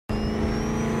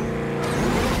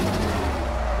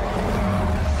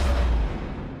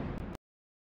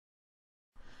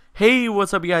Hey,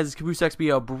 what's up you guys, it's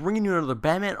CaboosXBL bringing you another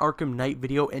Batman Arkham Knight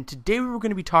video, and today what we're going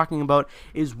to be talking about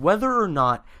is whether or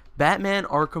not Batman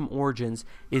Arkham Origins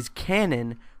is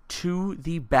canon to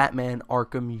the Batman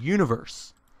Arkham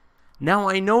universe. Now,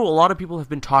 I know a lot of people have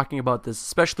been talking about this,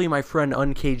 especially my friend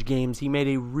Uncaged Games. He made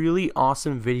a really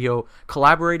awesome video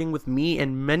collaborating with me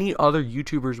and many other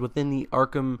YouTubers within the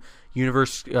Arkham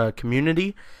universe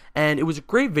community. And it was a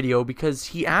great video because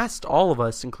he asked all of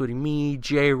us, including me,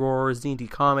 J-Roar, Z&D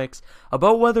Comics,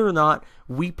 about whether or not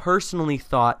we personally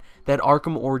thought that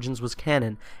Arkham Origins was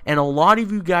canon. And a lot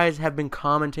of you guys have been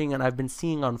commenting, and I've been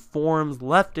seeing on forums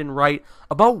left and right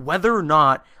about whether or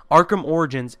not Arkham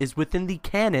Origins is within the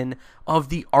canon of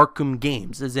the Arkham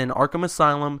games, as in Arkham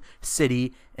Asylum,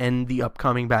 City, and the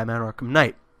upcoming Batman Arkham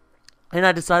Knight. And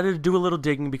I decided to do a little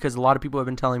digging because a lot of people have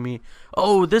been telling me,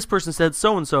 oh, this person said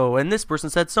so-and-so, and this person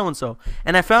said so-and-so.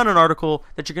 And I found an article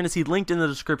that you're going to see linked in the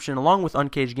description along with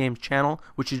Uncaged Games' channel,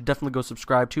 which you should definitely go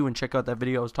subscribe to and check out that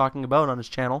video I was talking about on his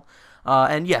channel.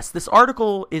 And yes, this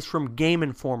article is from Game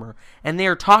Informer, and they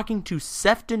are talking to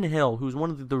Sefton Hill, who's one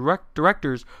of the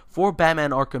directors for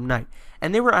Batman Arkham Knight.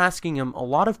 And they were asking him a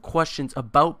lot of questions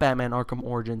about Batman Arkham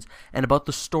Origins and about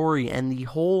the story and the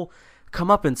whole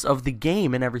comeuppance of the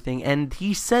game and everything, and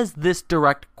he says this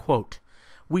direct quote: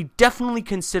 "We definitely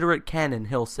consider it canon,"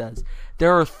 Hill says.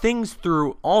 "There are things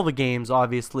through all the games,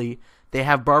 obviously. They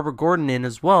have Barbara Gordon in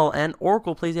as well, and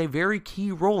Oracle plays a very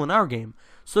key role in our game.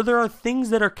 So there are things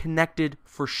that are connected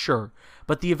for sure.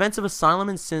 But the events of Asylum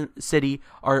and City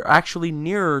are actually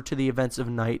nearer to the events of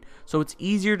Night, so it's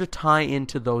easier to tie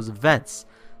into those events.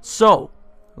 So,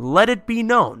 let it be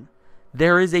known,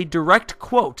 there is a direct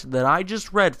quote that I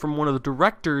just read from one of the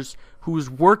directors who's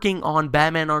working on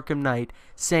Batman Arkham Knight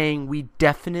saying we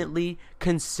definitely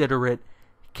consider it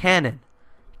canon."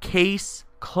 Case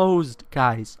closed,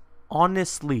 guys.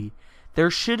 Honestly, there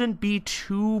shouldn't be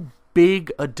too big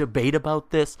a debate about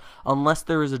this unless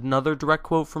there is another direct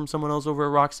quote from someone else over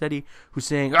at Rocksteady who's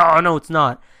saying, oh, no, it's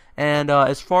not. And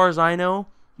as far as I know,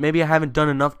 maybe I haven't done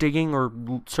enough digging or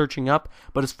searching up,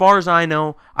 but as far as I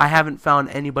know, I haven't found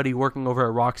anybody working over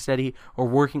at Rocksteady or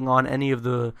working on any of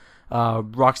the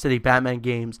Rocksteady Batman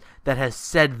games that has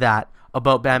said that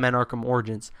about Batman Arkham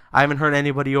Origins. I haven't heard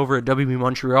anybody over at WB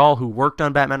Montreal who worked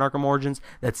on Batman Arkham Origins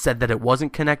that said that it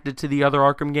wasn't connected to the other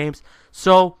Arkham games.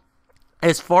 So,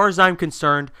 as far as I'm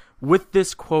concerned, with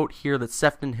this quote here that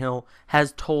Sefton Hill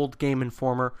has told Game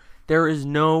Informer, there is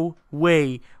no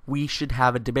way we should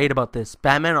have a debate about this.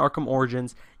 Batman Arkham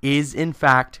Origins is, in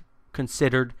fact,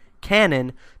 considered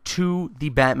canon to the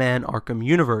Batman Arkham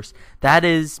universe. That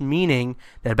is meaning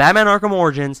that Batman Arkham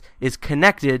Origins is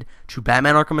connected to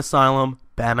Batman Arkham Asylum,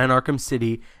 Batman Arkham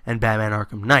City, and Batman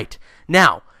Arkham Knight.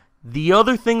 Now, the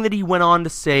other thing that he went on to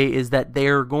say is that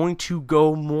they're going to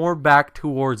go more back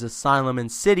towards Asylum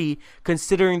and City,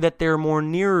 considering that they're more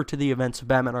nearer to the events of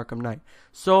Batman Arkham Knight.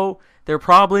 So, there are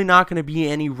probably not going to be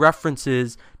any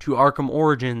references to Arkham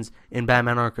Origins in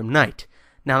Batman Arkham Knight.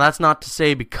 Now, that's not to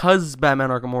say because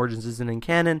Batman Arkham Origins isn't in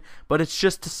canon, but it's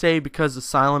just to say because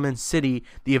Asylum and City,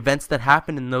 the events that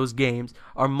happen in those games,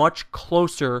 are much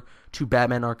closer to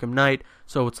Batman Arkham Knight,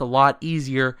 so it's a lot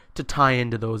easier to tie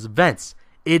into those events.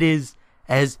 It is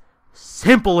as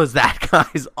simple as that,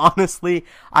 guys. Honestly,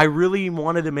 I really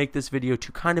wanted to make this video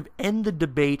to kind of end the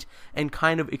debate and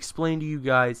kind of explain to you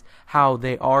guys how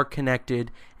they are connected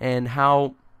and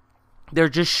how there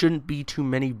just shouldn't be too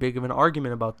big of an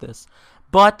argument about this.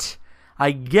 But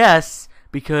I guess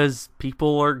because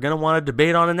people are going to want to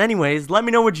debate on it anyways, let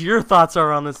me know what your thoughts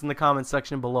are on this in the comment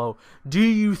section below. Do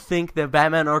you think that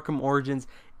Batman Arkham Origins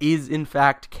is in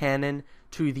fact canon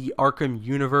to the Arkham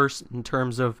universe in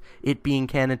terms of it being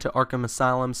canon to Arkham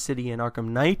Asylum, City, and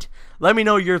Arkham Knight? Let me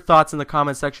know your thoughts in the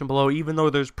comment section below, even though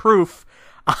there's proof.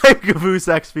 I'm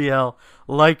CaboosXBL.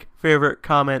 Like, favorite,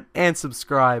 comment, and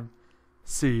subscribe.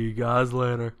 See you guys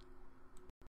later.